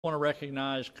I want to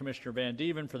recognize Commissioner Van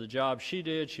Dieven for the job she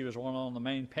did. She was one on the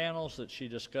main panels that she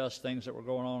discussed things that were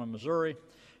going on in Missouri,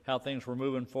 how things were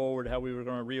moving forward, how we were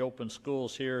going to reopen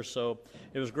schools here. So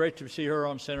it was great to see her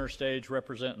on center stage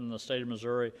representing the state of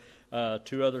Missouri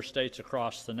to other states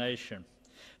across the nation.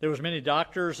 There was many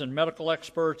doctors and medical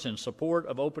experts in support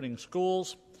of opening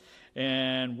schools,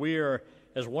 and we are,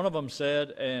 as one of them said,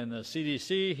 and the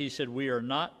CDC, he said, we are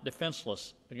not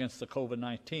defenseless against the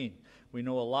COVID-19. We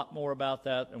know a lot more about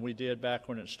that than we did back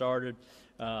when it started,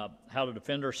 how to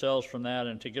defend ourselves from that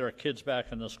and to get our kids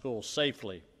back in the schools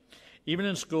safely. Even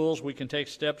in schools, we can take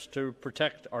steps to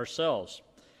protect ourselves.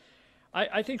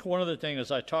 I think one of the things,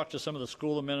 as I talked to some of the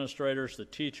school administrators, the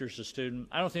teachers, the students,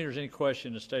 I don't think there's any question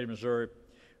in the state of Missouri,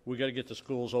 we got to get the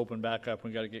schools open back up.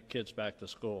 We got to get kids back to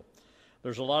school.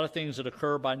 There's a lot of things that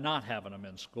occur by not having them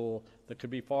in school that could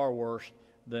be far worse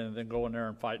than going there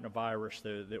and fighting a virus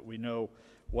that we know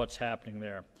what's happening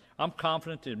there. I'm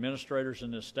confident the administrators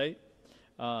in this state,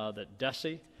 that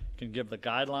DESE can give the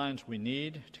guidelines we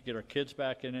need to get our kids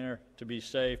back in there to be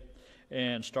safe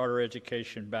and start our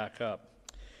education back up.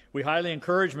 We highly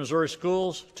encourage Missouri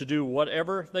schools to do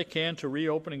whatever they can to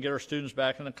reopen and get our students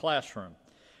back in the classroom.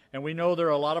 And we know there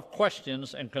are a lot of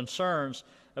questions and concerns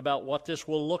about what this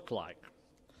will look like.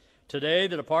 Today,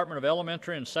 the Department of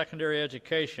Elementary and Secondary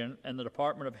Education and the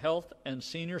Department of Health and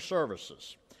Senior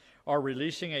Services are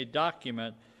releasing a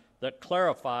document that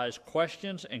clarifies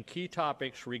questions and key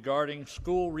topics regarding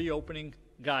school reopening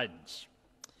guidance.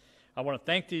 I want to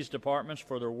thank these departments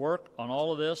for their work on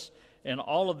all of this and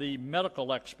all of the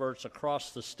medical experts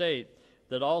across the state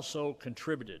that also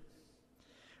contributed.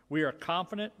 We are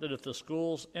confident that if the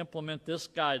schools implement this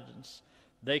guidance,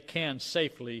 they can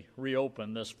safely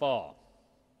reopen this fall.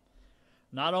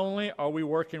 Not only are we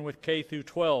working with K through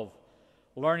 12,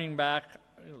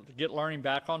 get learning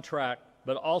back on track,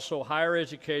 but also higher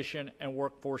education and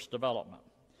workforce development.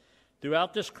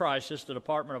 Throughout this crisis, the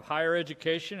Department of Higher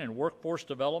Education and Workforce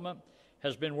Development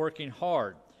has been working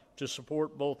hard to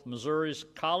support both Missouri's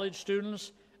college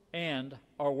students and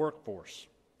our workforce.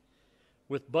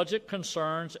 With budget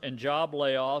concerns and job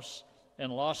layoffs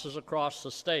and losses across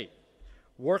the state,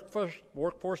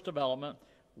 workforce development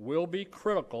will be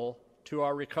critical to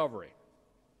our recovery,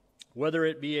 whether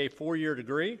it be a four-year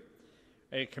degree,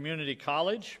 a community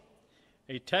college,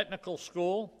 a technical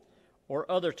school, or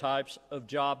other types of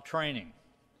job training.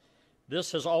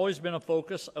 This has always been a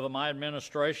focus of my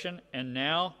administration, and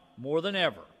now, more than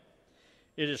ever,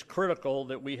 it is critical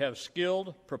that we have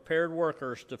skilled, prepared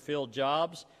workers to fill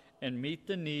jobs and meet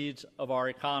the needs of our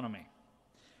economy.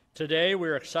 Today, we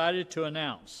are excited to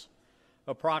announce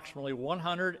approximately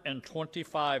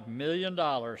 $125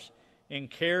 million in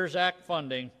CARES Act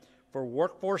funding for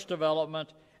workforce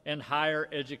development and higher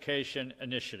education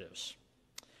initiatives.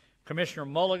 Commissioner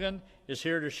Mulligan is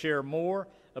here to share more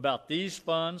about these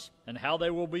funds and how they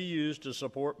will be used to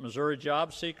support Missouri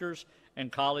job seekers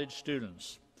and college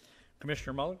students.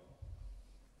 Commissioner Mulligan.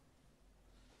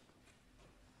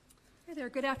 Hi there,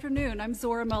 good afternoon. I'm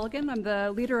Zora Mulligan. I'm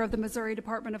the leader of the Missouri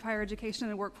Department of Higher Education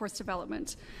and Workforce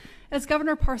Development. As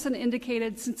Governor Parson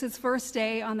indicated, since his first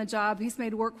day on the job, he's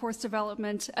made workforce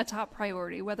development a top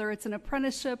priority, whether it's an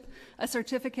apprenticeship, a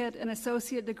certificate, an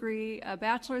associate degree, a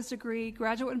bachelor's degree,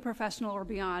 graduate and professional, or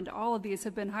beyond. All of these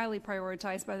have been highly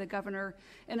prioritized by the governor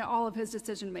in all of his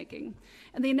decision making.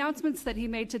 And the announcements that he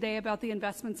made today about the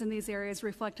investments in these areas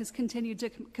reflect his continued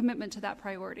commitment to that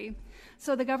priority.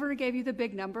 So the governor gave you the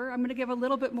big number. I'm going to give a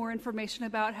little bit more information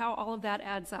about how all of that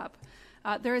adds up.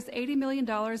 There is $80 million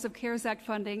of CARES Act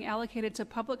funding allocated to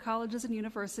public colleges and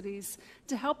universities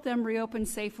to help them reopen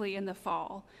safely in the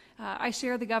fall. I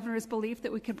share the governor's belief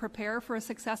that we can prepare for a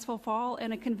successful fall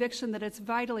and a conviction that it's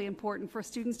vitally important for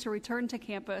students to return to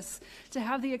campus to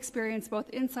have the experience both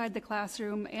inside the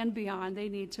classroom and beyond they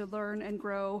need to learn and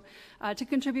grow, to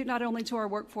contribute not only to our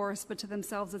workforce but to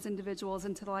themselves as individuals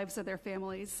and to the lives of their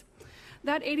families.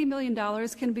 That $80 million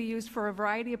can be used for a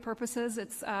variety of purposes.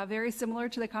 It's very similar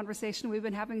to the conversation we've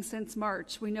been having since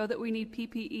March. We know that we need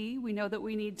PPE. We know that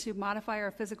we need to modify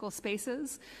our physical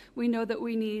spaces. We know that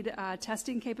we need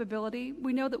testing capability.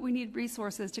 We know that we need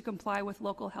resources to comply with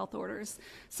local health orders.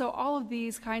 So all of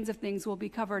these kinds of things will be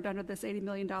covered under this $80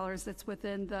 million that's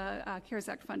within the CARES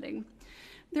Act funding.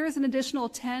 There is an additional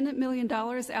 $10 million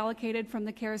allocated from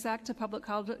the CARES Act to public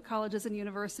colleges and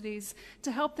universities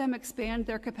to help them expand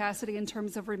their capacity in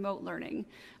terms of remote learning.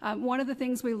 One of the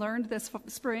things we learned this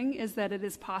spring is that it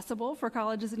is possible for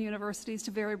colleges and universities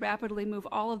to very rapidly move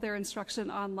all of their instruction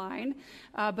online,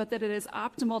 but that it is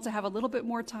optimal to have a little bit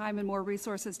more time and more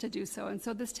resources to do so. And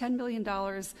so this $10 million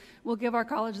will give our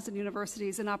colleges and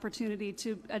universities an opportunity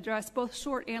to address both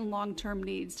short and long-term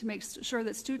needs to make sure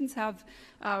that students have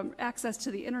access to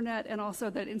the internet, and also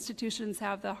that institutions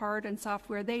have the hard and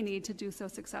software they need to do so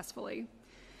successfully.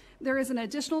 There is an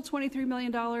additional $23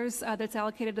 million that's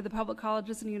allocated to the public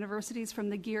colleges and universities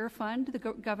from the GEAR Fund, the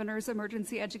Governor's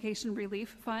Emergency Education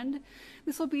Relief Fund.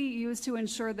 This will be used to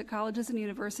ensure that colleges and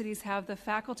universities have the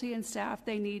faculty and staff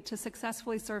they need to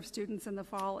successfully serve students in the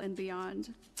fall and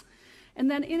beyond. And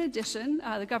then in addition,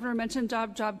 the governor mentioned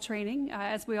job training.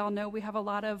 As we all know, we have a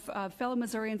lot of fellow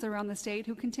Missourians around the state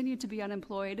who continue to be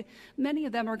unemployed. Many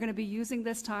of them are going to be using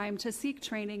this time to seek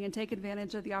training and take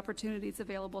advantage of the opportunities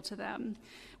available to them.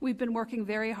 We've been working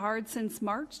very hard since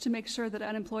March to make sure that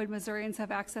unemployed Missourians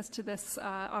have access to this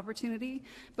opportunity,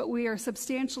 but we are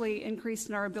substantially increased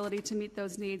in our ability to meet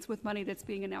those needs with money that's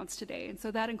being announced today. And so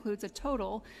that includes a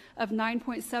total of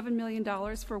 $9.7 million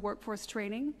for workforce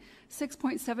training.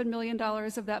 $6.7 million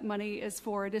of that money is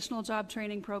for additional job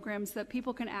training programs that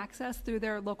people can access through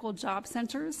their local job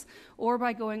centers or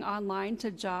by going online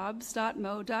to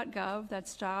jobs.mo.gov.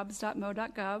 That's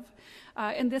jobs.mo.gov.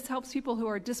 And this helps people who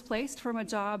are displaced from a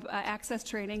job access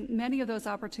training. Many of those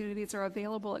opportunities are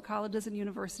available at colleges and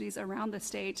universities around the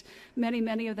state.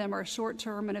 Many of them are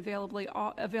short-term and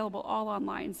available all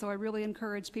online. So I really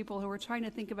encourage people who are trying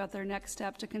to think about their next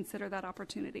step to consider that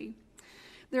opportunity.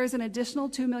 There is an additional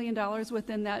 $2 million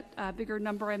within that bigger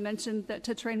number I mentioned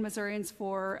to train Missourians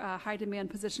for high-demand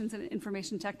positions in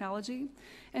information technology.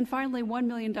 And finally, $1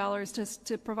 million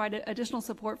to provide additional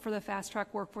support for the Fast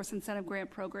Track Workforce Incentive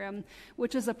Grant Program,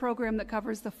 which is a program that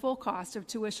covers the full cost of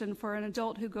tuition for an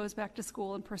adult who goes back to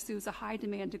school and pursues a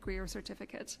high-demand degree or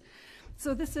certificate.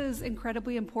 So this is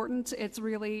incredibly important. It's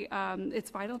really,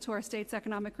 it's vital to our state's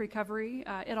economic recovery.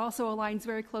 It also aligns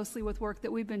very closely with work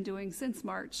that we've been doing since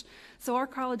March. So our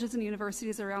colleges and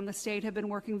universities around the state have been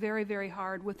working very, very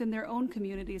hard within their own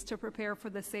communities to prepare for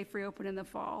the safe reopen in the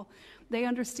fall. They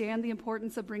understand the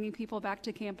importance of bringing people back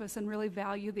to campus and really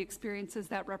value the experiences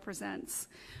that represents.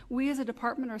 We as a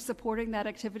department are supporting that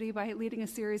activity by leading a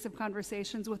series of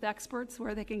conversations with experts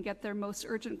where they can get their most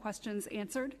urgent questions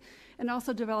answered, and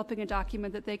also developing a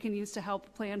document that they can use to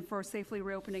help plan for safely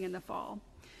reopening in the fall.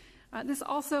 This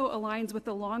also aligns with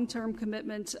the long-term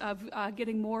commitment of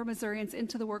getting more Missourians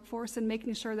into the workforce and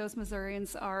making sure those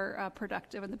Missourians are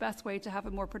productive. And the best way to have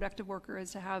a more productive worker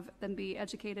is to have them be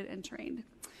educated and trained.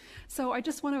 So I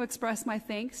just want to express my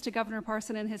thanks to Governor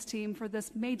Parson and his team for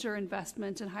this major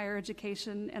investment in higher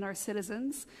education and our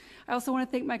citizens. I also want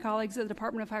to thank my colleagues at the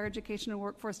Department of Higher Education and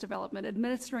Workforce Development.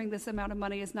 Administering this amount of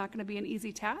money is not going to be an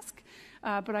easy task,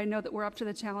 but I know that we're up to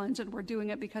the challenge and we're doing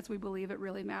it because we believe it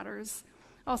really matters.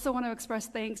 I also want to express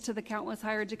thanks to the countless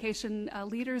higher education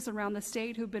leaders around the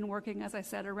state who've been working, as I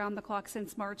said, around the clock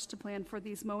since March to plan for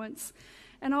these moments,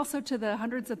 and also to the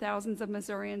hundreds of thousands of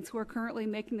Missourians who are currently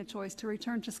making the choice to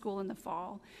return to school in the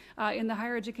fall. In the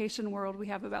higher education world, we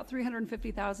have about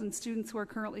 350,000 students who are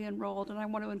currently enrolled, and I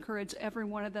want to encourage every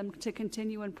one of them to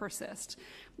continue and persist.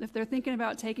 If they're thinking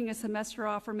about taking a semester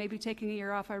off or maybe taking a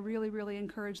year off, I really, really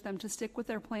encourage them to stick with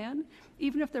their plan.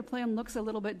 Even if their plan looks a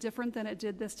little bit different than it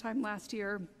did this time last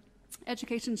year,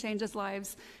 education changes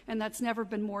lives, and that's never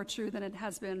been more true than it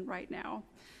has been right now.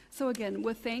 So again,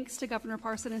 with thanks to Governor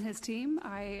Parson and his team,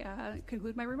 I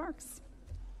conclude my remarks.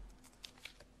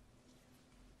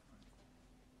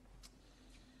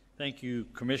 Thank you,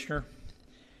 Commissioner.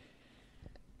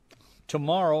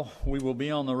 Tomorrow, we will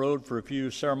be on the road for a few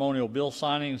ceremonial bill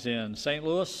signings in St.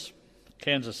 Louis,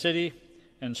 Kansas City,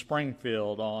 and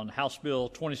Springfield on House Bill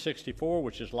 2064,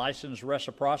 which is license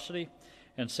reciprocity,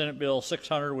 and Senate Bill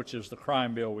 600, which is the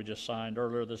crime bill we just signed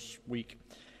earlier this week.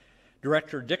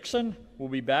 Director Dixon will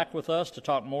be back with us to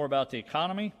talk more about the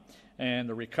economy and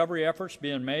the recovery efforts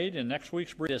being made in next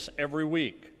week's briefing. This every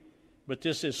week, but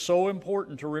this is so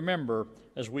important to remember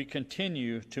as we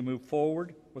continue to move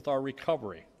forward with our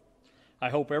recovery.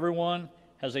 I hope everyone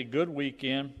has a good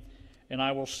weekend, and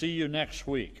I will see you next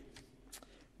week.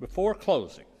 Before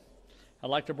closing, I'd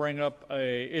like to bring up an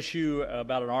issue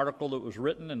about an article that was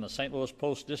written in the St. Louis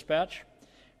Post-Dispatch.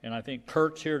 And I think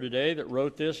Kurt's here today that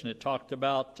wrote this, and it talked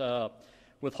about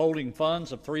withholding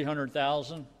funds of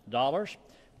 $300,000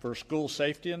 for school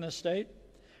safety in this state.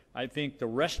 I think the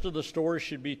rest of the story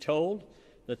should be told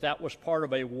that that was part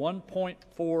of a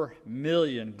 $1.4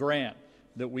 million grant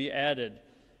that we added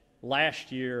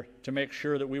last year to make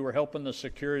sure that we were helping the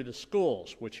security of the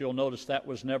schools, which you'll notice that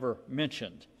was never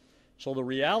mentioned. So the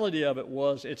reality of it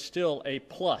was it's still a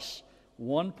plus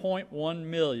 $1.1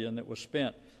 million that was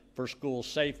spent for school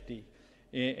safety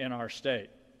in our state.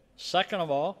 Second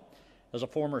of all, as a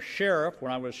former sheriff,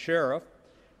 when I was sheriff,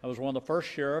 I was one of the first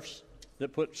sheriffs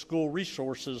that put school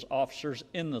resources officers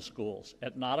in the schools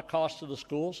at not a cost to the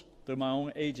schools, through my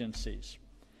own agencies.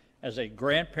 As a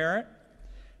grandparent,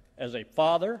 as a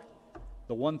father,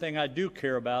 the one thing I do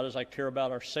care about is I care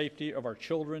about our safety of our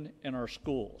children in our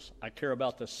schools. I care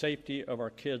about the safety of our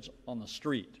kids on the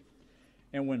street.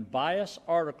 And when biased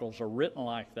articles are written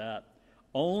like that,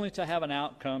 only to have an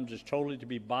outcome just totally to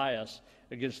be biased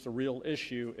against the real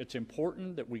issue, it's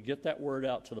important that we get that word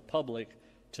out to the public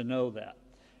to know that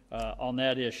on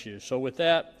that issue. So with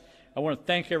that, I want to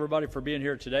thank everybody for being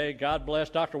here today. God bless.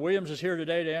 Dr. Williams is here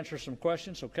today to answer some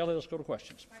questions. So Kelly, let's go to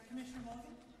questions. Commissioner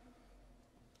Mulligan?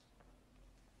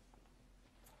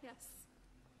 Yes.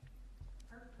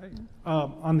 Hey.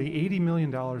 On the $80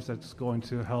 million that's going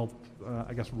to help,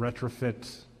 I guess,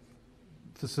 retrofit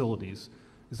facilities,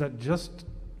 is that just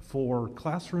for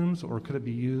classrooms, or could it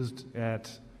be used at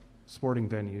sporting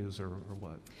venues or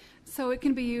what? So it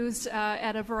can be used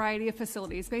at a variety of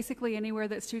facilities. Basically anywhere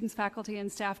that students, faculty,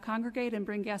 and staff congregate and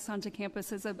bring guests onto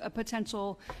campus is a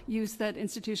potential use that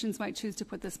institutions might choose to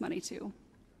put this money to.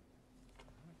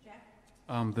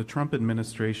 The Trump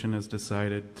administration has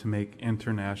decided to make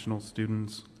international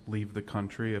students leave the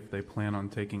country if they plan on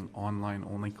taking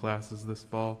online-only classes this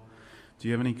fall. Do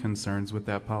you have any concerns with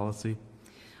that policy?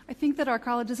 I think that our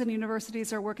colleges and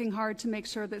universities are working hard to make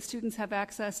sure that students have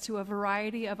access to a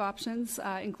variety of options,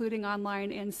 including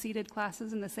online and seated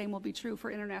classes, and the same will be true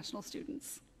for international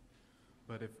students.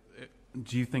 But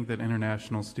do you think that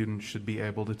international students should be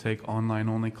able to take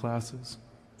online-only classes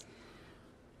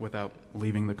without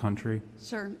leaving the country?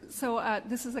 Sure. So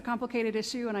this is a complicated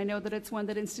issue, and I know that it's one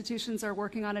that institutions are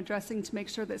working on addressing to make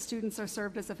sure that students are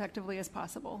served as effectively as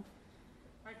possible.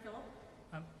 All right, Philip.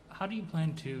 How do you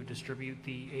plan to distribute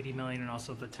the $80 million and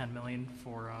also the $10 million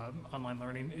for online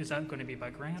learning? Is that going to be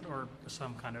by grant or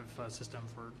some kind of system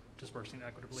for dispersing it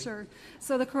equitably? Sure.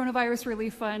 So the Coronavirus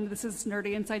Relief Fund, this is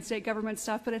nerdy inside state government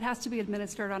stuff, but it has to be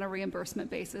administered on a reimbursement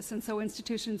basis. And so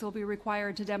institutions will be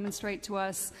required to demonstrate to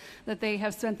us that they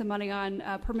have spent the money on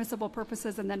permissible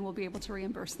purposes, and then we'll be able to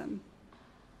reimburse them.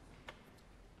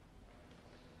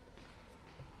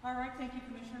 All right, thank you,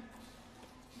 Commissioner.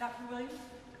 Dr. Williams?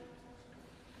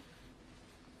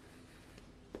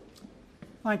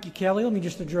 Thank you, Kelly. Let me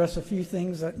just address a few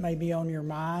things that may be on your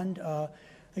mind.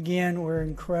 Again, we're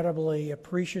incredibly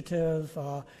appreciative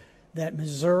that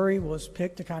Missouri was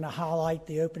picked to kind of highlight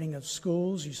the opening of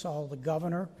schools. You saw the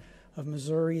governor of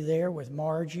Missouri there with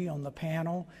Margie on the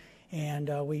panel,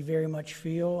 and we very much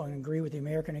feel and agree with the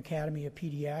American Academy of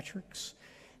Pediatrics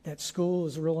that school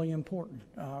is really important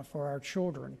for our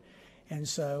children. And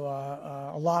so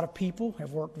a lot of people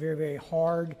have worked very, very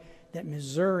hard that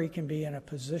Missouri can be in a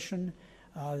position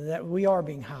that we are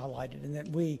being highlighted, and that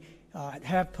we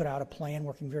have put out a plan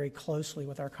working very closely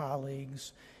with our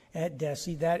colleagues at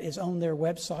DESE. That is on their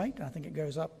website. I think it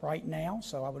goes up right now,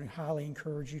 so I would highly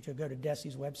encourage you to go to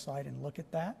DESE's website and look at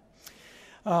that.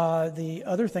 The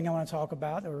other thing I want to talk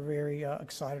about that we're very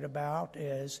excited about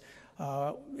is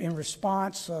in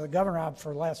response, the governor,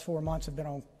 for the last 4 months, have been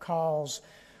on calls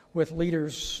with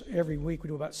leaders every week. We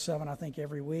do about 7, I think,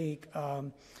 every week.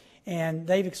 And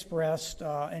they've expressed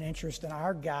an interest in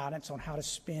our guidance on how to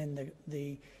spend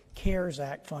the CARES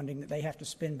Act funding that they have to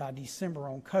spend by December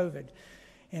on COVID.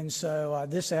 And so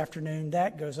this afternoon,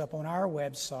 that goes up on our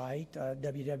website,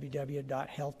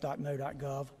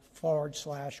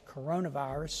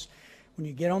 www.health.mo.gov/coronavirus. When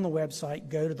you get on the website,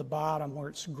 go to the bottom where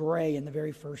it's gray, and the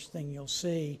very first thing you'll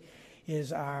see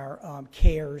is our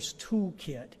CARES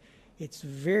toolkit. It's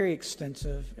very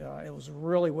extensive. It was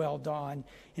really well done,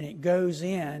 and it goes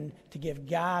in to give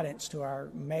guidance to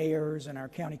our mayors and our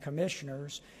county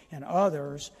commissioners and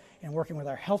others, and working with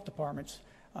our health departments,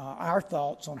 our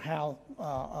thoughts on how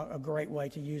a great way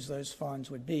to use those funds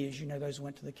would be. As you know, those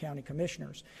went to the county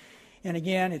commissioners. And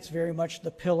again, it's very much the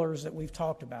pillars that we've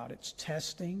talked about. It's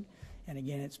testing, and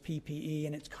again, it's PPE,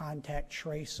 and it's contact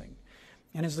tracing.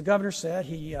 And as the governor said,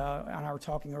 he and I were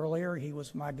talking earlier, he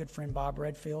was my good friend Bob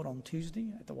Redfield on Tuesday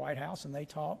at the White House, and they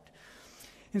talked.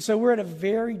 And so we're at a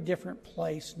very different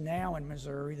place now in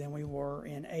Missouri than we were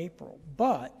in April.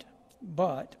 But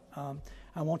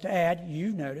I want to add,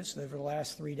 you've noticed over the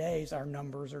last 3 days, our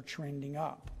numbers are trending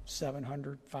up,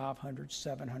 700, 500,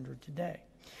 700 today.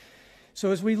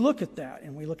 So as we look at that,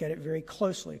 and we look at it very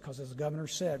closely, because as the governor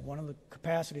said, one of the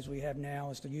capacities we have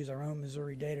now is to use our own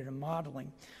Missouri data to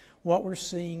modeling. what we're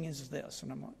seeing is this,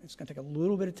 and it's going to take a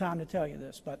little bit of time to tell you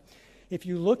this, but if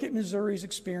you look at Missouri's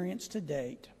experience to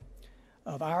date,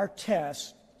 of our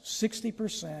tests,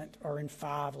 60% are in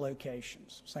 5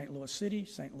 locations: St. Louis City,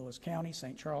 St. Louis County,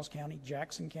 St. Charles County,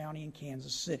 Jackson County, and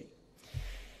Kansas City.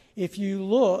 If you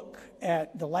look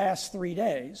at the last 3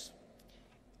 days,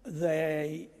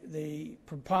 the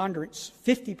preponderance,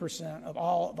 50% of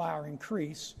all of our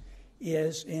increase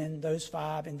is in those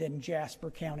 5, and then Jasper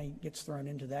County gets thrown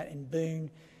into that, and Boone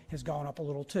has gone up a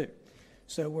little too.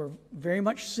 So we're very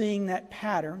much seeing that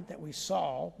pattern that we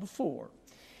saw before.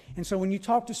 And so when you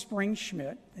talk to Spring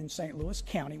Schmidt in St. Louis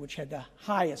County, which had the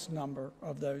highest number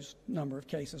of those number of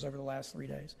cases over the last 3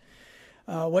 days,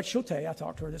 what she'll tell you, I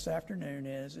talked to her this afternoon,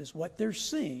 is what they're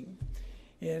seeing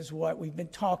is what we've been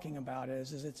talking about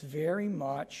is it's very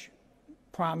much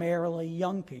primarily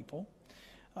young people,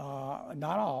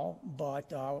 not all,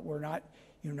 but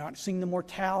you're not seeing the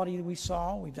mortality that we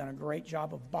saw. We've done a great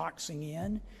job of boxing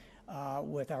in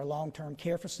with our long-term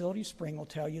care facilities. Spring will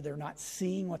tell you they're not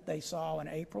seeing what they saw in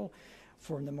April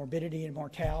for the morbidity and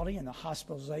mortality and the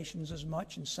hospitalizations as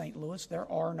much in St. Louis. Their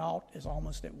R0 is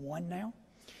almost at 1 now.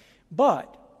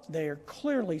 But they are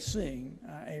clearly seeing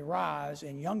a rise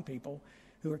in young people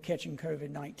who are catching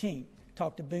COVID-19.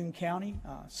 Talked to Boone County,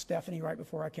 Stephanie right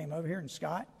before I came over here, and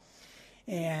Scott.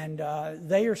 And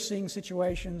they are seeing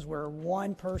situations where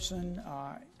one person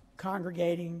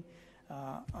congregating,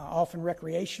 often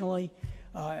recreationally,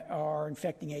 are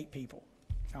infecting 8 people.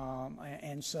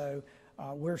 And so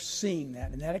we're seeing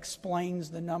that, and that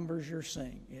explains the numbers you're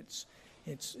seeing.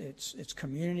 It's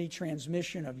community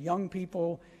transmission of young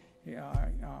people,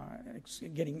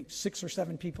 getting 6 or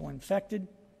 7 people infected.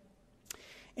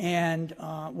 And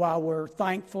while we're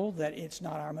thankful that it's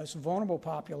not our most vulnerable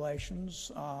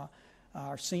populations,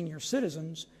 our senior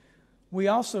citizens, we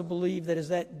also believe that as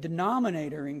that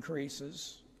denominator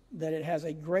increases, that it has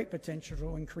a great potential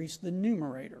to increase the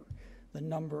numerator, the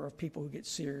number of people who get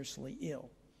seriously ill,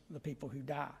 the people who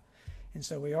die. And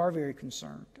so we are very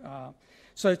concerned.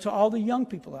 So to all the young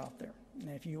people out there,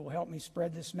 if you will help me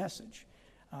spread this message,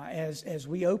 as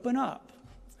we open up,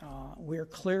 we're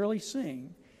clearly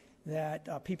seeing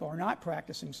that people are not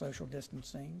practicing social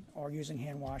distancing or using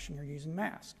hand washing or using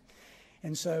masks.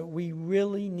 And so we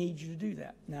really need you to do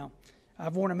that. Now,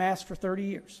 I've worn a mask for 30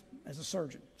 years as a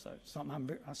surgeon, so it's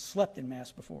something I slept in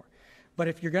masks before. But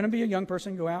if you're going to be a young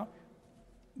person, go out,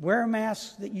 wear a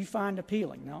mask that you find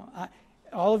appealing. Now,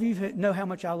 all of you know how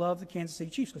much I love the Kansas City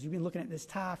Chiefs because you've been looking at this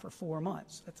tie for 4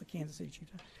 months. That's a Kansas City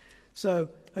Chiefs tie. So,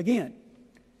 again,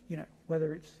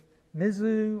 whether it's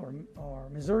Mizzou or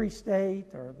Missouri State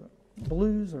or the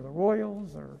Blues or the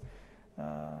Royals or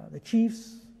the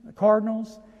Chiefs, the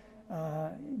Cardinals,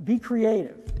 be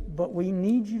creative. But we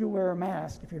need you to wear a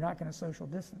mask if you're not going to social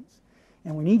distance.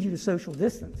 And we need you to social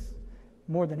distance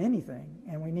more than anything,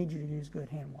 and we need you to use good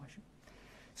hand washing.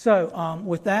 So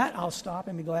with that, I'll stop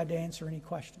and be glad to answer any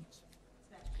questions.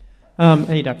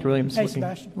 Hey, Dr. Williams. Hey,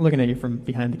 Sebastian. Looking at you from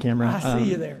behind the camera. I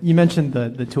see you there. You mentioned the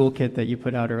toolkit that you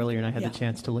put out earlier, and I had Yeah. the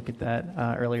chance to look at that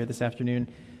earlier this afternoon.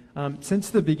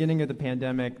 Since the beginning of the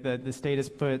pandemic, the state has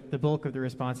put the bulk of the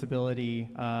responsibility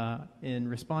in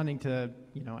responding to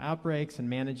outbreaks and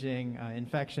managing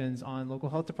infections on local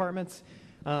health departments,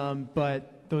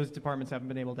 but those departments haven't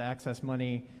been able to access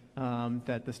money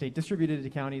that the state distributed to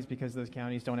counties because those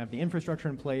counties don't have the infrastructure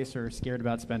in place or are scared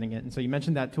about spending it. And so you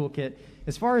mentioned that toolkit.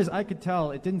 As far as I could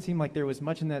tell, it didn't seem like there was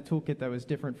much in that toolkit that was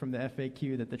different from the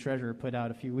FAQ that the treasurer put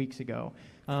out a few weeks ago.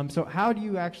 So how do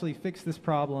you actually fix this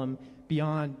problem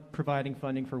beyond providing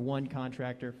funding for one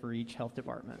contractor for each health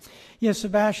department? Yes,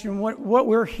 Sebastian, what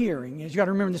we're hearing is you got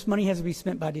to remember this money has to be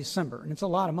spent by December, and it's a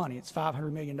lot of money. It's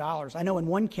 $500 million. I know in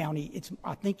one county it's,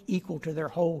 I think, equal to their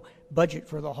whole budget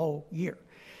for the whole year.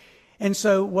 And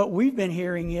so what we've been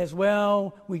hearing is,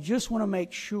 well, we just want to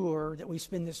make sure that we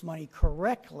spend this money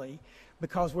correctly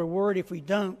because we're worried if we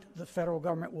don't, the federal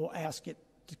government will ask it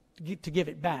to give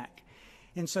it back.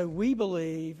 And so we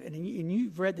believe, and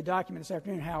you've read the document this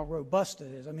afternoon, how robust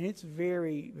it is. I mean, it's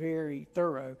very, very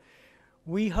thorough.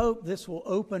 We hope this will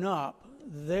open up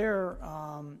their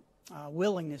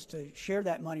willingness to share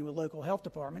that money with local health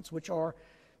departments, which are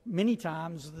many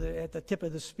times at the tip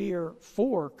of the spear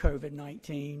for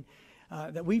COVID-19,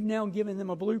 that we've now given them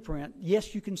a blueprint.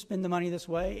 Yes, you can spend the money this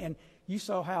way, and you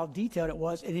saw how detailed it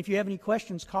was. And if you have any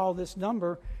questions, call this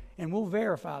number, and we'll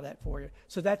verify that for you.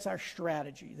 So that's our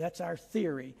strategy. That's our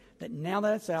theory, that now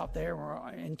that it's out there, we're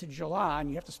into July, and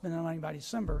you have to spend the money by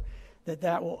December,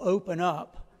 that will open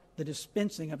up the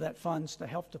dispensing of that funds to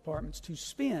health departments to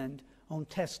spend on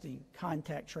testing,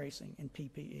 contact tracing, and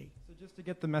PPE. So Just to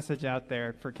get the message out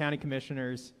there for county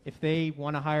commissioners, if they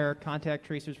want to hire contact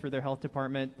tracers for their health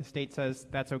department, the state says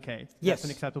that's okay. Yes. That's an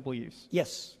acceptable use.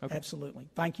 Yes, Okay. absolutely.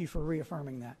 Thank you for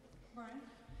reaffirming that.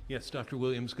 Yes, Dr.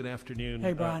 Williams, good afternoon.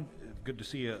 Hey, Brian. Good to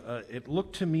see you. It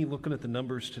looked to me, looking at the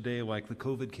numbers today, like the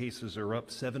COVID cases are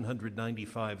up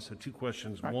 795. So two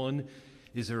questions. Right. One,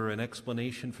 is there an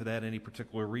explanation for that, any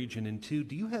particular region? And two,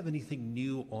 do you have anything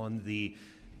new on the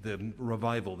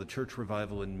revival, the church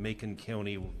revival in Macon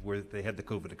County where they had the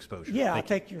COVID exposure? Yeah, I'll Thank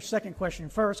you. take your second question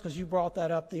first because you brought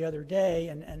that up the other day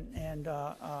and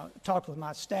talked with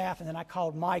my staff, and then I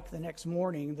called Mike the next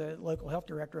morning, the local health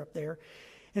director up there,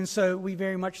 and so we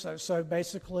very much so. So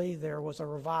basically there was a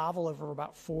revival over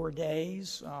about 4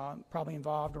 days, probably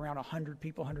involved around 100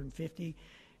 people, 150,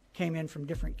 came in from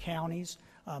different counties.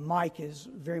 Mike is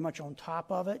very much on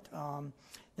top of it.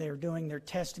 They're doing their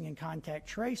testing and contact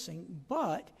tracing,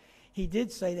 but he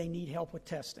did say they need help with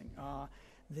testing.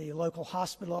 The local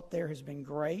hospital up there has been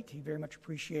great. He very much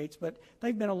appreciates, but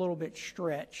they've been a little bit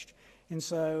stretched. And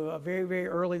so very, very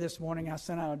early this morning, I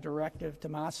sent out a directive to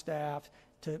my staff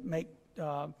to make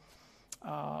a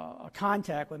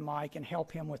contact with Mike and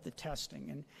help him with the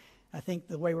testing. And I think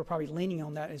the way we're probably leaning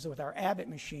on that is with our Abbott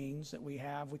machines that we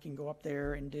have, we can go up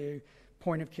there and do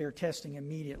point-of-care testing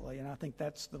immediately, and I think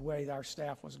that's the way our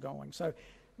staff was going. So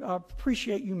I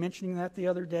appreciate you mentioning that the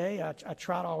other day. I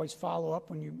try to always follow up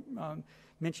when you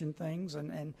mention things,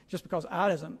 and just because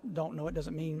I don't know it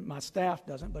doesn't mean my staff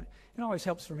doesn't, but it always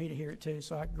helps for me to hear it too,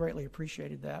 so I greatly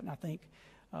appreciated that, and I think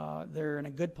they're in a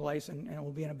good place and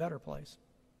will be in a better place.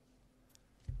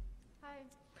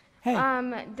 Hey.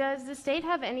 Does the state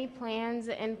have any plans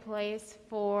in place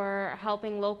for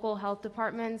helping local health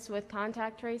departments with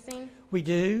contact tracing? We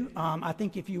do. I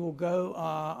think if you will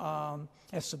go,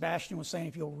 as Sebastian was saying,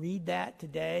 if you'll read that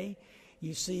today,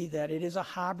 you see that it is a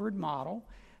hybrid model.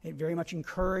 It very much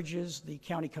encourages the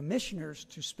county commissioners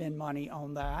to spend money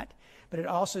on that, but it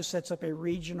also sets up a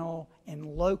regional and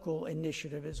local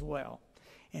initiative as well.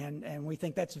 And we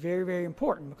think that's very, very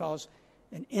important because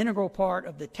an integral part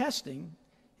of the testing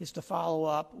is to follow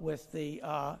up with the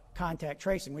contact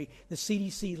tracing. The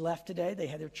CDC left today. They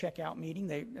had their checkout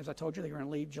meeting. As I told you, they were going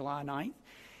to leave July 9th.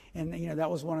 And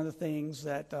that was one of the things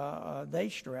that they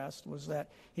stressed was that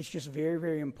it's just very,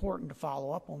 very important to follow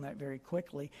up on that very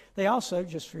quickly. They also,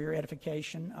 just for your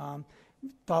edification,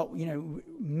 thought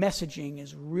messaging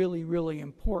is really, really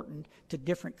important to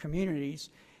different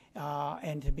communities,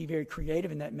 and to be very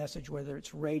creative in that message, whether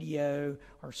it's radio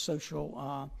or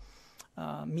social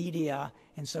media,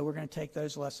 and so we're going to take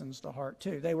those lessons to heart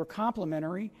too. They were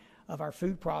complimentary of our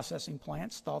food processing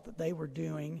plants, thought that they were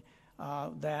doing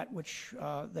that which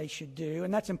they should do,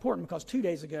 and that's important because 2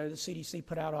 days ago the CDC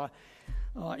put out a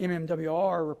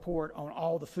MMWR report on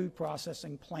all the food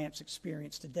processing plants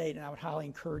experience to date, and I would highly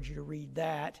encourage you to read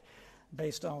that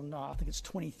based on, I think it's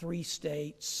 23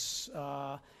 states,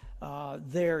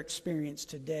 their experience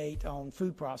to date on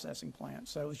food processing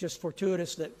plants. So it was just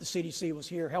fortuitous that the CDC was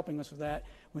here helping us with that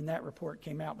when that report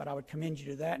came out, but I would commend you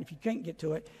to that. And if you can't get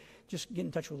to it, just get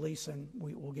in touch with Lisa and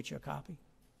we'll get you a copy.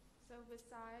 So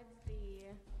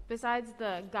besides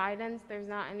the guidance, there's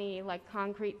not any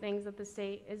concrete things that the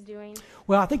state is doing?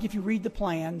 Well, I think if you read the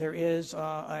plan, there is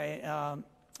a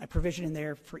provision in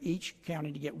there for each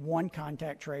county to get one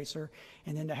contact tracer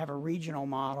and then to have a regional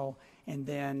model and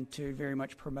then to very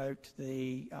much promote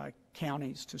the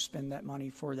counties to spend that money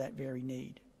for that very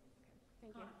need.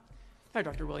 Thank you. Hi,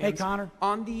 Dr. Williams. Hey, Connor.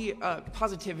 On the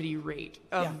positivity rate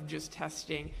of just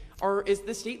testing, is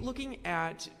the state looking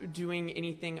at doing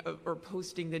anything or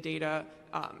posting the data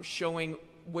showing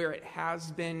where it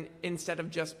has been instead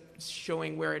of just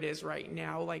showing where it is right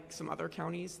now like some other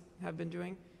counties have been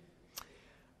doing?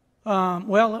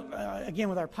 Again,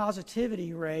 with our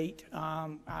positivity rate,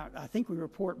 I think we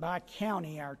report by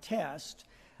county our test.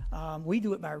 We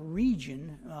do it by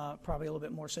region, probably a little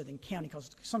bit more so than county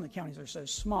because some of the counties are so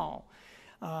small.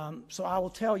 So I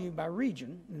will tell you by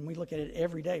region, and we look at it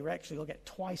every day. We actually look at it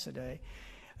twice a day.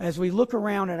 As we look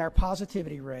around at our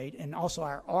positivity rate and also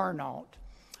our R0,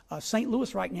 St.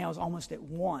 Louis right now is almost at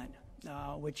 1,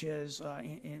 which is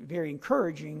very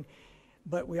encouraging.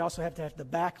 But we also have to have the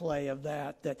backlay of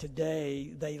that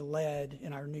today they led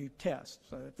in our new test.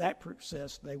 So if that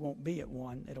persists, they won't be at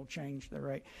 1. It'll change the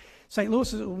rate. St.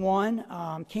 Louis is at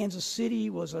 1. Kansas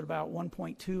City was at about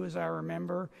 1.2, as I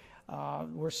remember.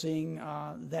 We're seeing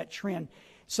that trend.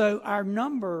 So our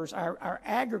numbers, our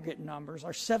aggregate numbers,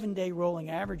 our 7-day rolling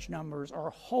average numbers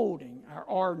are holding. Our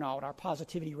R0, our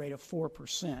positivity rate of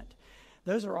 4%.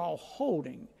 Those are all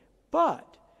holding.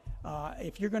 But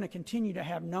if you're going to continue to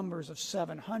have numbers of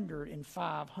 700 and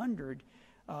 500,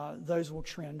 those will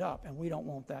trend up, and we don't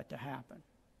want that to happen.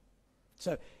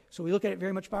 So we look at it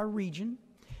very much by region.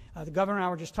 The governor and I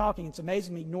were just talking. It's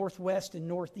amazing to me, Northwest and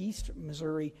Northeast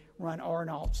Missouri run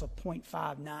R-naughts of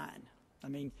 0.59. I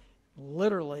mean,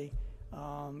 literally,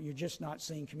 you're just not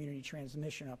seeing community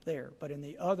transmission up there. But in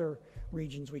the other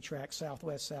regions we track,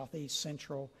 Southwest, Southeast,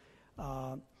 Central,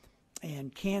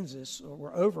 and Kansas,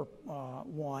 we're over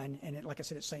 1. And like I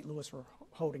said, at St. Louis, we're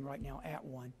holding right now at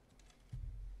 1.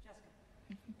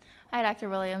 Hi, Dr.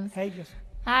 Williams. Hey, Jessica.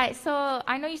 Hi. So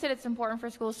I know you said it's important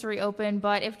for schools to reopen,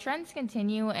 but if trends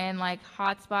continue in like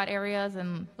hotspot areas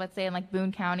and let's say in like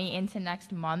Boone County into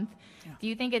next month, do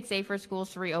you think it's safe for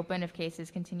schools to reopen if cases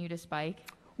continue to spike?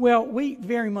 Well, we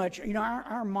very much,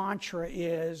 our mantra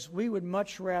is we would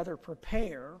much rather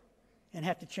prepare and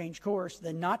have to change course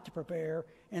than not to prepare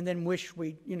and then wish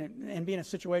we, and be in a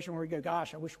situation where we go,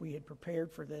 gosh, I wish we had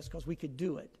prepared for this because we could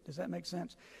do it. Does that make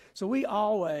sense? So we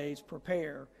always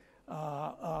prepare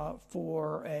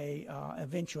for a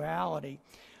eventuality.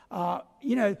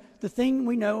 The thing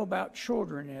we know about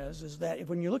children is that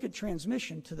when you look at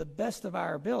transmission, to the best of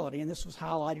our ability, and this was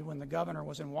highlighted when the governor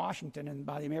was in Washington and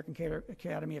by the American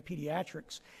Academy of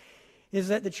Pediatrics, is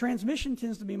that the transmission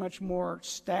tends to be much more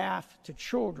staff to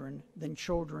children than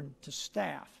children to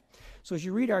staff. So as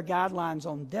you read our guidelines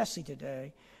on DESE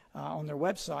today on their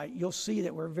website, you'll see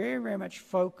that we're very, very much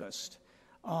focused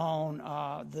on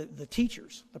the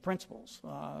teachers, the principals,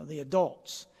 the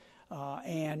adults,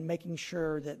 and making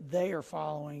sure that they are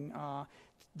following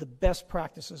the best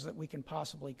practices that we can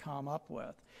possibly come up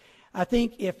with. I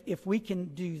think if we can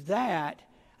do that,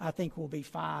 I think we'll be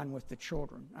fine with the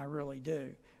children. I really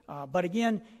do. But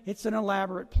again, it's an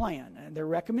elaborate plan. And their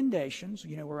recommendations,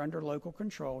 we're under local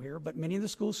control here, but many of the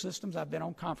school systems, I've been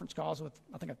on conference calls with,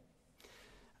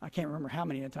 I can't remember how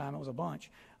many at a time, it was a bunch.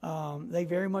 They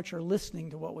very much are listening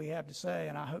to what we have to say,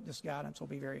 and I hope this guidance will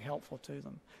be very helpful to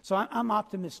them. So I'm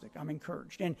optimistic, I'm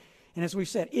encouraged. And as we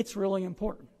said, it's really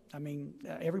important. I mean,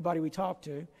 everybody we talk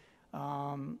to,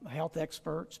 health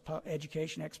experts,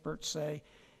 education experts say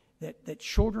that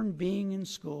children being in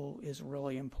school is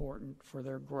really important for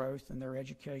their growth and their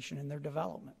education and their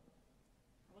development.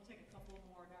 We'll take a couple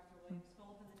more, Dr. Williams.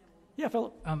 Philip and then Emily. Yeah,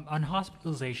 Philip. On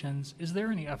hospitalizations, is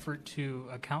there any effort to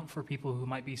account for people who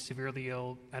might be severely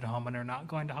ill at home and are not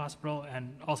going to hospital,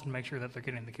 and also to make sure that they're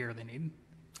getting the care they need?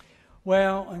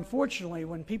 Well, unfortunately,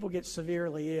 when people get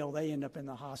severely ill, they end up in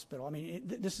the hospital. I mean,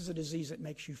 this is a disease that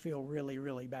makes you feel really,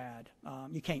 really bad.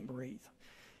 You can't breathe.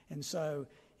 And so,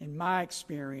 in my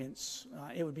experience,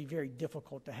 it would be very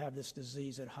difficult to have this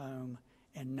disease at home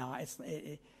and not.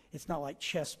 It's not like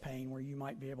chest pain where you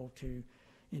might be able to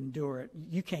endure it.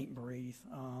 You can't breathe.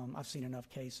 I've seen enough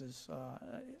cases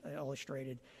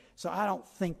illustrated. So I don't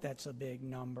think that's a big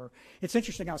number. It's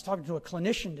interesting. I was talking to a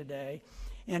clinician today,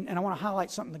 and I want to highlight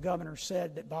something the governor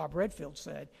said that Bob Redfield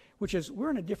said, which is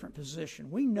we're in a different position.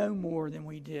 We know more than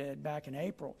we did back in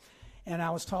April. And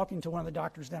I was talking to one of the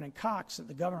doctors down in Cox that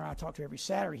the governor I talk to every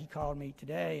Saturday. He called me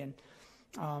today,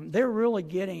 and they're really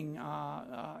getting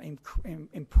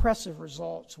impressive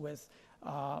results with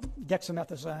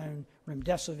dexamethasone,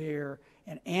 remdesivir,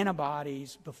 and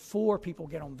antibodies before people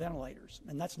get on ventilators.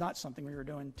 And that's not something we were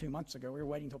doing 2 months ago. We were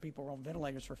waiting until people were on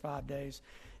ventilators for 5 days,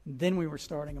 and then we were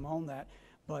starting them on that.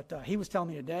 But he was telling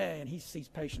me today, and he sees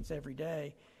patients every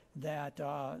day, that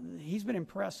he's been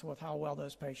impressed with how well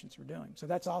those patients are doing. So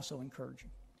that's also encouraging.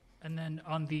 And then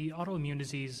on the autoimmune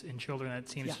disease in children that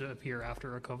seems to appear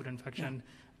after a COVID infection,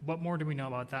 what more do we know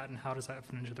about that, and how does that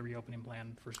fit into the reopening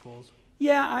plan for schools?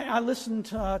 Yeah, I listened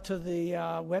to the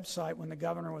website when the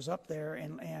governor was up there,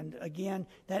 and again,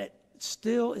 that it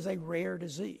still is a rare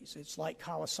disease. It's like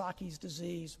Kawasaki's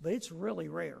disease, but it's really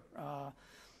rare.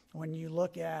 When you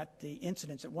look at the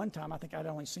incidence, at one time, I think I'd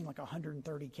only seen like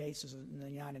 130 cases in the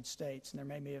United States, and there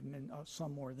may have been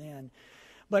some more then.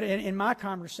 But in my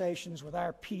conversations with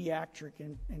our pediatric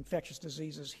infectious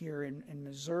diseases here in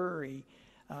Missouri,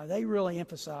 they really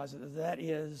emphasize that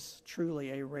is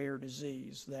truly a rare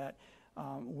disease, that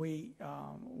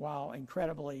while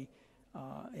incredibly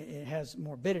it has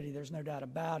morbidity, there's no doubt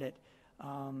about it,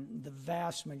 the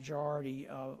vast majority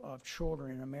of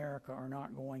children in America are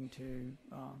not going to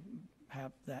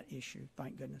have that issue,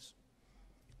 thank goodness.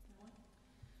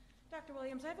 Dr.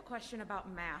 Williams, I have a question about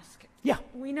masks. Yeah.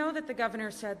 We know that the governor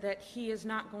said that he is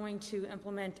not going to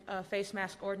implement a face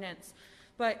mask ordinance,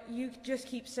 but you just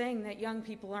keep saying that young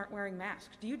people aren't wearing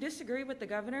masks. Do you disagree with the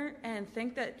governor and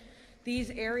think that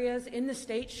these areas in the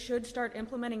state should start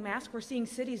implementing masks? We're seeing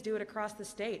cities do it across the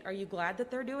state. Are you glad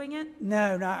that they're doing it?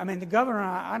 No. I mean, the governor,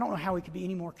 I don't know how we could be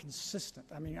any more consistent.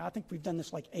 I mean, I think we've done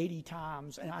this like 80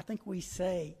 times, and I think we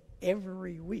say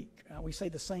every week. We say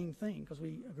the same thing because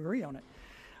we agree on it.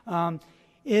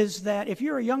 Is that if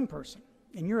you're a young person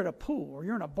and you're at a pool or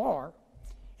you're in a bar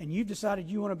and you've decided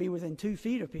you want to be within 2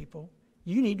 feet of people,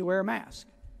 you need to wear a mask.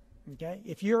 Okay?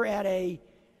 If you're at an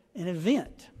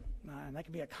event, and that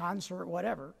could be a concert,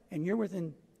 whatever, and you're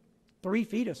within 3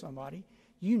 feet of somebody,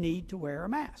 you need to wear a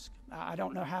mask. I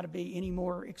don't know how to be any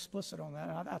more explicit on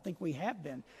that. I think we have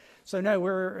been. So no,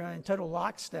 we're in total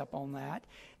lockstep on that.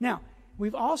 Now,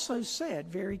 we've also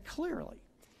said very clearly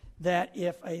that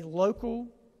if a local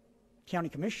county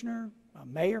commissioner,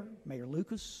 Mayor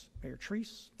Lucas, Mayor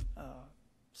Treese,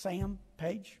 Sam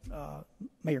Page,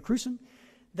 Mayor Cruson,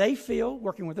 they feel,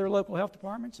 working with their local health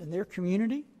departments and their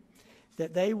community,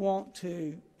 that they want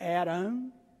to add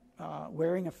on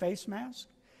wearing a face mask,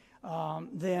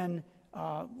 then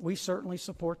we certainly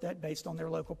support that based on their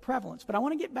local prevalence. But I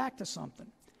want to get back to something.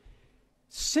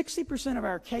 60% of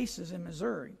our cases in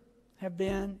Missouri have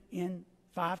been in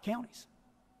 5 counties.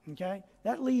 Okay?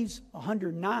 That leaves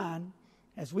 109,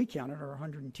 as we counted, or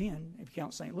 110 if you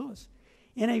count St. Louis,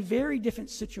 in a very different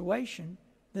situation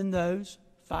than those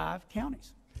 5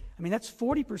 counties. I mean, that's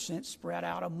 40% spread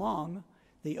out among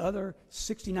the other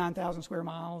 69,000 square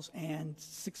miles and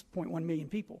 6.1 million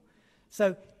people.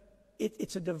 So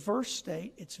it's a diverse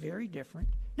state. It's very different.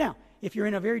 Now, if you're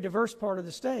in a very diverse part of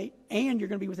the state and you're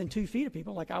going to be within 2 feet of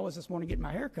people, like I was this morning getting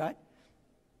my hair cut,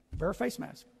 wear a face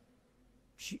mask.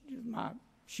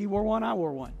 She wore one, I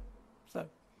wore one. So. All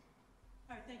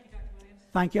right, thank you, Dr. Williams.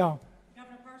 Thank y'all.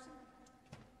 Governor Parson?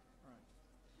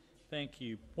 Thank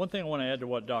you. One thing I want to add to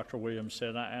what Dr. Williams said,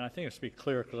 and I think it's to be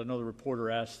clear because I know the reporter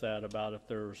asked that about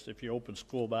if you open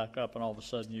school back up and all of a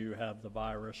sudden you have the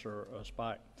virus or a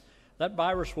spike. That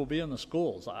virus will be in the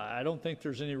schools. I don't think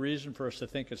there's any reason for us to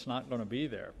think it's not going to be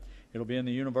there. It'll be in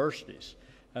the universities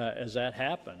as that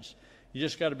happens. You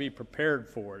just got to be prepared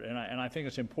for it. And I think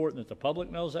it's important that the public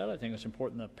knows that. I think it's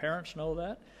important that parents know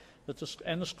that.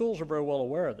 And the schools are very well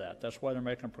aware of that. That's why they're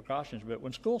making precautions. But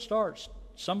when school starts,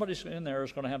 somebody's in there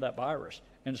is going to have that virus.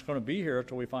 And it's going to be here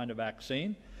until we find a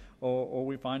vaccine or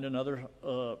we find another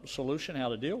solution how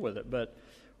to deal with it. But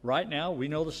right now, we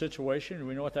know the situation, and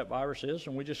we know what that virus is,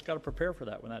 and we just got to prepare for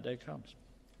that when that day comes.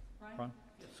 Ron?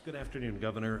 Yes, good afternoon,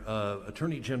 Governor.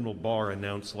 Attorney General Barr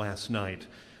announced last night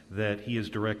that he is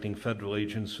directing federal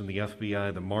agents from the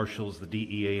FBI, the Marshals, the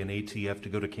DEA, and ATF to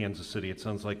go to Kansas City. It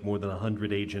sounds like more than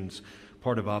 100 agents,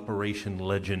 part of Operation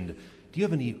Legend. Do you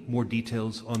have any more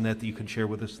details on that you can share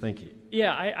with us? Thank you.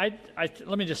 Yeah,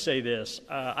 let me just say this.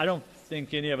 I don't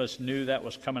think any of us knew that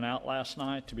was coming out last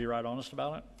night, to be right honest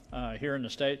about it, here in the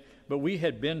state. But we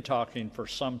had been talking for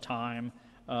some time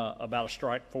about a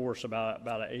strike force, about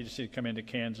an agency to come into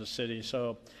Kansas City.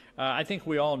 So I think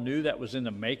we all knew that was in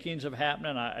the makings of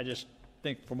happening. I just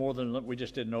think for more than we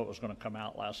just didn't know it was going to come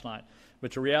out last night.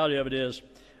 But the reality of it is,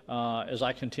 as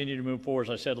I continue to move forward, as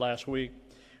I said last week,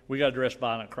 we got to address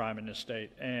violent crime in this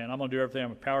state. And I'm going to do everything in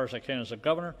my power as I can as a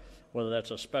governor, whether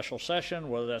that's a special session,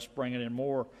 whether that's bringing in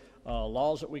more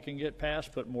laws that we can get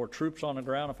passed, put more troops on the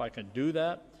ground if I can do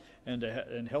that,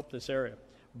 and help this area.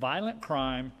 Violent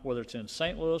crime, whether it's in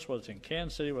St. Louis, whether it's in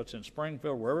Kansas City, whether it's in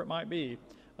Springfield, wherever it might be,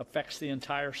 affects the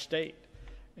entire state.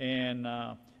 And,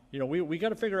 we got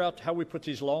to figure out how we put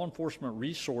these law enforcement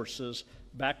resources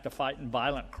back to fighting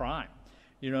violent crime.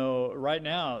 Right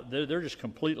now, they're just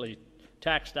completely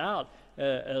taxed out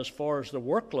as far as the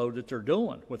workload that they're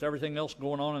doing with everything else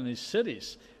going on in these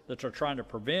cities that they're trying to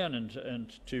prevent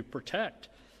and to protect.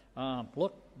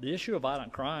 Look, the issue of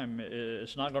violent crime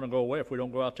is not going to go away if we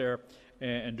don't go out there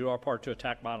and do our part to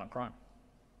attack violent crime.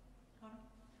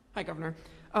 Hi, Governor.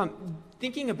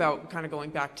 Thinking about kind of going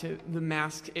back to the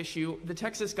mask issue, the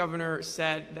Texas governor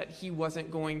said that he wasn't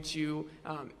going to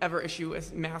ever issue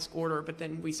a mask order, but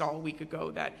then we saw a week ago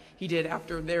that he did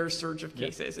after their surge of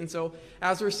cases. And so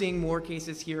as we're seeing more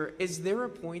cases here, is there a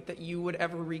point that you would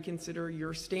ever reconsider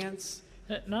your stance?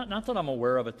 Not that I'm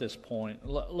aware of at this point.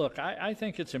 Look, I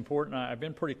think it's important. I've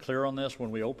been pretty clear on this.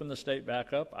 When we opened the state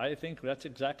back up, I think that's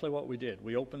exactly what we did.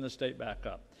 We opened the state back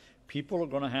up. People are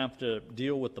going to have to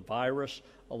deal with the virus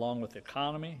along with the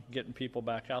economy, getting people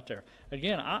back out there.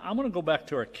 Again, I'm going to go back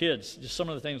to our kids, just some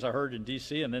of the things I heard in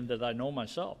D.C. and then that I know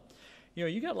myself.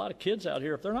 You got a lot of kids out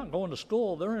here. If they're not going to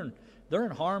school, they're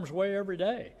in harm's way every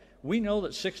day. We know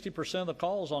that 60% of the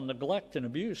calls on neglect and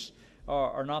abuse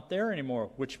are not there anymore,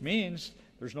 which means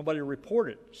there's nobody to report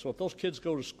it. So if those kids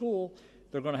go to school,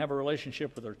 they're going to have a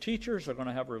relationship with their teachers, they're going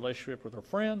to have a relationship with their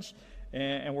friends,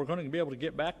 and we're going to be able to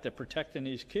get back to protecting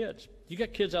these kids. You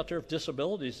got kids out there with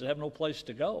disabilities that have no place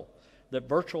to go, that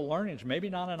virtual learning is maybe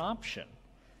not an option.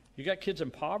 You got kids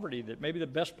in poverty that maybe the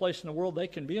best place in the world they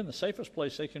can be and the safest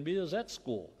place they can be is at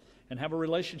school. and have a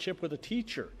relationship with a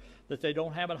teacher that they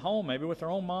don't have at home, maybe with their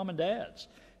own mom and dads.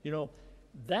 You know,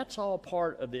 that's all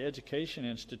part of the education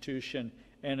institution,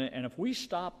 and if we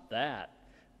stop that,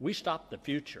 we stop the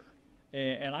future.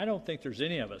 And I don't think there's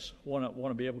any of us want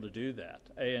to be able to do that.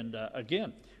 And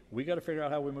again, we got to figure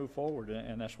out how we move forward,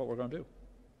 and that's what we're going to do.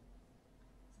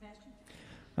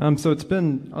 So it's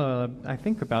been, I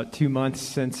think, about 2 months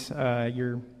since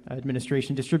your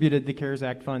administration distributed the CARES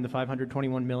Act fund, the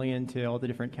 $521 million, to all the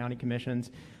different county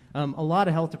commissions. A lot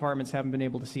of health departments haven't been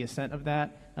able to see a cent of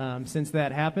that since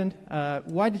that happened.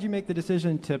 Why did you make the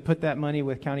decision to put that money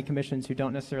with county commissions who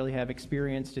don't necessarily have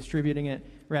experience distributing it,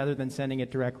 rather than sending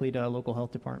it directly to local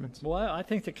health departments? Well, I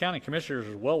think the county commissioners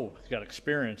as well got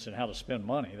experience in how to spend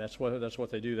money. That's what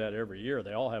they do that every year.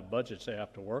 They all have budgets they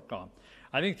have to work on.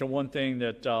 I think the one thing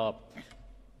that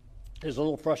is a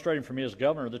little frustrating for me as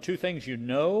governor, the two things you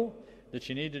know that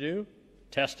you need to do,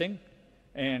 testing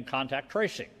and contact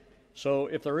tracing. So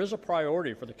if there is a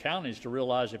priority for the counties to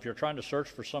realize if you're trying to search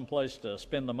for some place to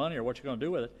spend the money or what you're going to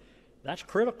do with it, that's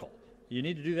critical. You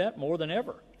need to do that more than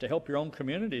ever to help your own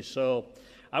community. So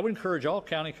I would encourage all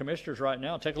county commissioners right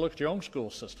now, take a look at your own school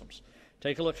systems.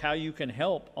 Take a look how you can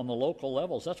help on the local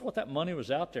levels. That's what that money was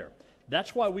out there.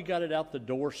 That's why we got it out the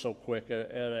door so quick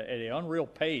at an unreal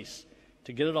pace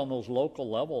to get it on those local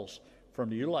levels for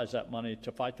them to utilize that money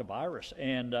to fight the virus.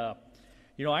 And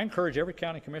you know, I encourage every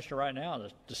county commissioner right now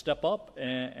to step up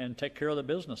and take care of the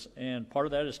business. And part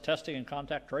of that is testing and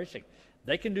contact tracing.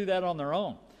 They can do that on their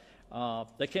own.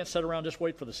 They can't sit around just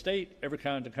wait for the state every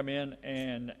county to come in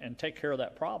and take care of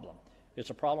that problem. It's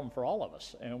a problem for all of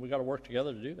us, and we got to work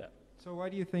together to do that. So why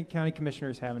do you think county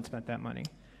commissioners haven't spent that money?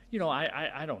 You know,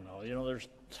 I don't know. You know, there's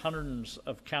hundreds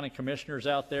of county commissioners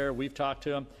out there. We've talked to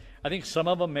them. I think some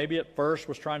of them maybe at first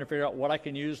was trying to figure out what I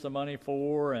can use the money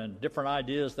for and different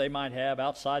ideas they might have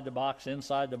outside the box,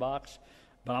 inside the box.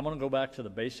 But I'm going to go back to the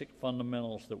basic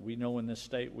fundamentals that we know in this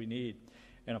state we need.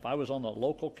 And if I was on the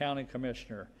local county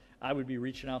commissioner, I would be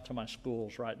reaching out to my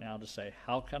schools right now to say,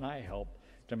 how can I help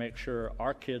to make sure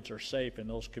our kids are safe in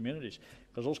those communities?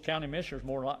 Because those county commissioners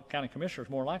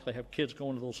more likely have kids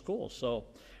going to those schools. So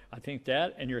I think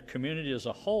that, and your community as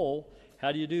a whole,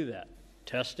 how do you do that?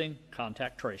 Testing,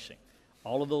 contact tracing.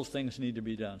 All of those things need to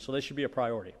be done. So they should be a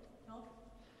priority.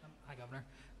 Hi, Governor.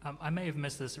 I may have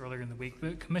missed this earlier in the week,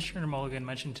 but Commissioner Mulligan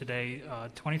mentioned today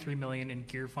 $23 million in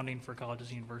gear funding for colleges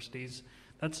and universities.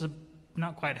 That's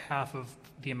not quite half of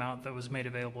the amount that was made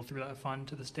available through that fund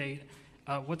to the state.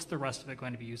 What's the rest of it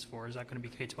going to be used for? Is that going to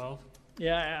be K-12?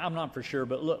 Yeah, I'm not for sure,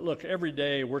 but look, every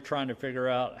day we're trying to figure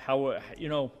out how, you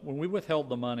know, when we withheld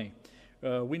the money,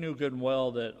 we knew good and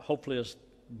well that hopefully as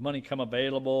money come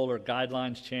available or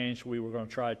guidelines change, we were going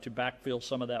to try to backfill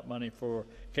some of that money for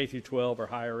K through 12 or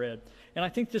higher ed. And I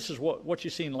think this is what you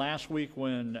seen last week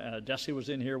when Desi was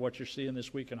in here, what you're seeing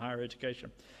this week in higher education.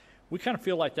 We kind of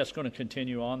feel like that's going to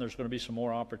continue on. There's going to be some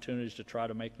more opportunities to try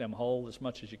to make them whole as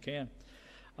much as you can.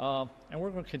 And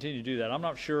we're going to continue to do that. I'm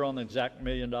not sure on the exact $1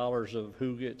 million of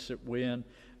who gets it when,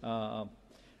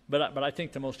 but I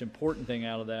think the most important thing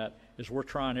out of that is we're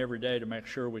trying every day to make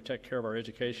sure we take care of our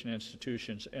education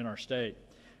institutions in our state.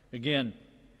 Again,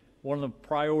 one of the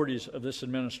priorities of this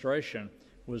administration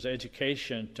was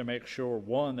education to make sure,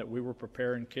 one, that we were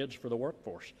preparing kids for the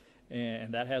workforce.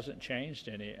 And that hasn't changed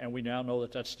any. And we now know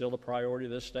that that's still the priority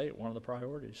of this state, one of the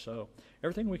priorities. So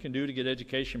everything we can do to get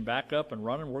education back up and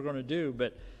running, we're going to do.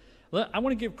 But I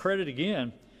want to give credit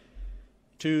again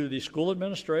to the school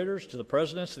administrators, to the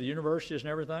presidents of the universities and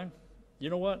everything. You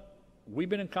know what? We've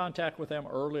been in contact with them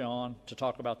early on to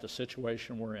talk about the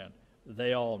situation we're in.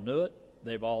 They all knew it.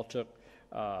 They've all took,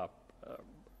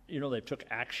 they took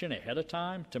action ahead of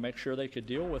time to make sure they could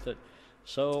deal with it.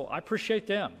 So I appreciate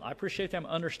them. I appreciate them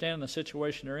understanding the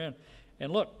situation they're in.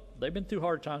 And look, they've been through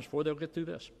hard times before. They'll get through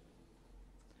this.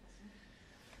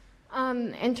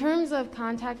 In terms of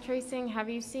contact tracing, have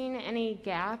you seen any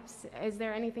gaps? Is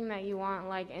there anything that you want,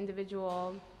 like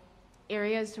individual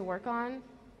areas to work on?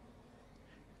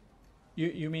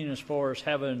 You mean as far as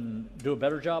do a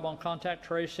better job on contact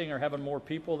tracing or having more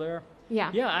people there? Yeah.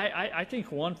 Yeah, I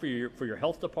think one for your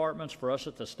health departments, for us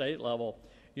at the state level,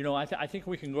 you know, I think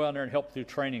we can go out there and help through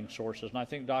training sources, and I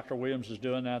think Dr. Williams is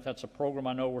doing that. That's a program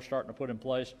I know we're starting to put in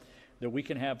place, that we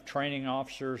can have training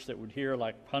officers that would hear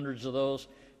like hundreds of those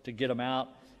to get them out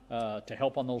to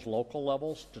help on those local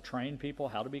levels, to train people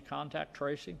how to be contact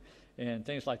tracing and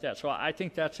things like that. So I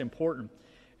think that's important.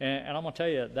 And I'm going to tell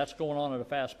you, that's going on at a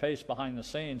fast pace behind the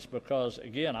scenes because,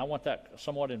 again, I want that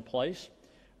somewhat in place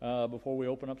before we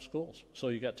open up schools. So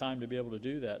you got time to be able to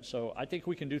do that. So I think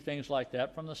we can do things like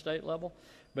that from the state level.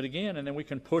 But again, and then we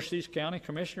can push these county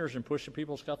commissioners and push the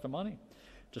people that's got the money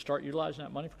to start utilizing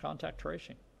that money for contact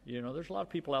tracing. You know, there's a lot of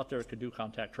people out there that could do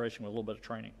contact tracing with a little bit of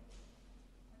training.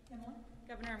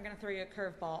 Governor, I'm going to throw you a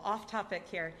curveball. Off topic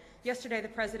here. Yesterday, the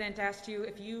president asked you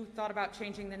if you thought about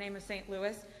changing the name of St.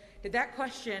 Louis. Did that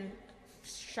question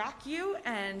shock you,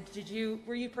 and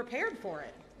were you prepared for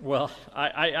it? Well,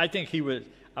 I think he was,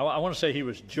 I want to say he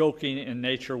was joking in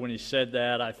nature when he said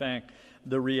that. I think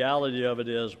the reality of it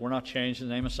is we're not changing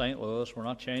the name of St. Louis. We're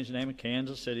not changing the name of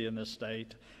Kansas City in this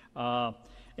state.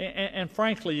 And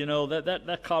frankly, you know,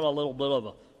 that caught a little bit of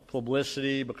a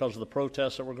publicity because of the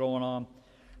protests that were going on.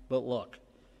 But look,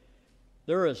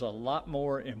 there is a lot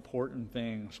more important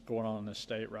things going on in this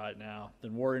state right now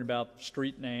than worrying about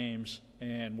street names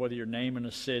and whether you're naming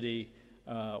a city,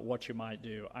 what you might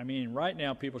do. I mean, right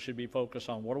now people should be focused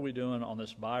on what are we doing on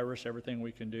this virus, everything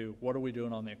we can do, what are we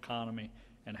doing on the economy,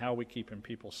 and how are we keeping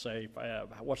people safe,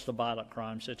 what's the violent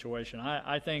crime situation.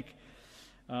 I think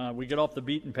we get off the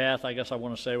beaten path, I guess I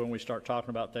want to say, when we start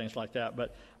talking about things like that.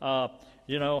 But,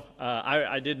 you know,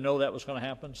 I didn't know that was going to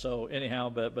happen. So anyhow,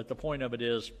 but the point of it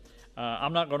is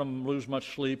I'm not going to lose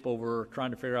much sleep over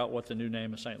trying to figure out what the new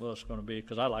name of St. Louis is going to be,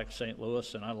 because I like St.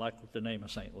 Louis and I like the name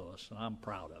of St. Louis, and I'm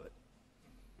proud of it.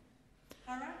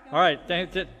 All right.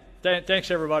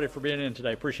 Thanks, everybody, for being in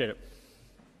today. Appreciate it.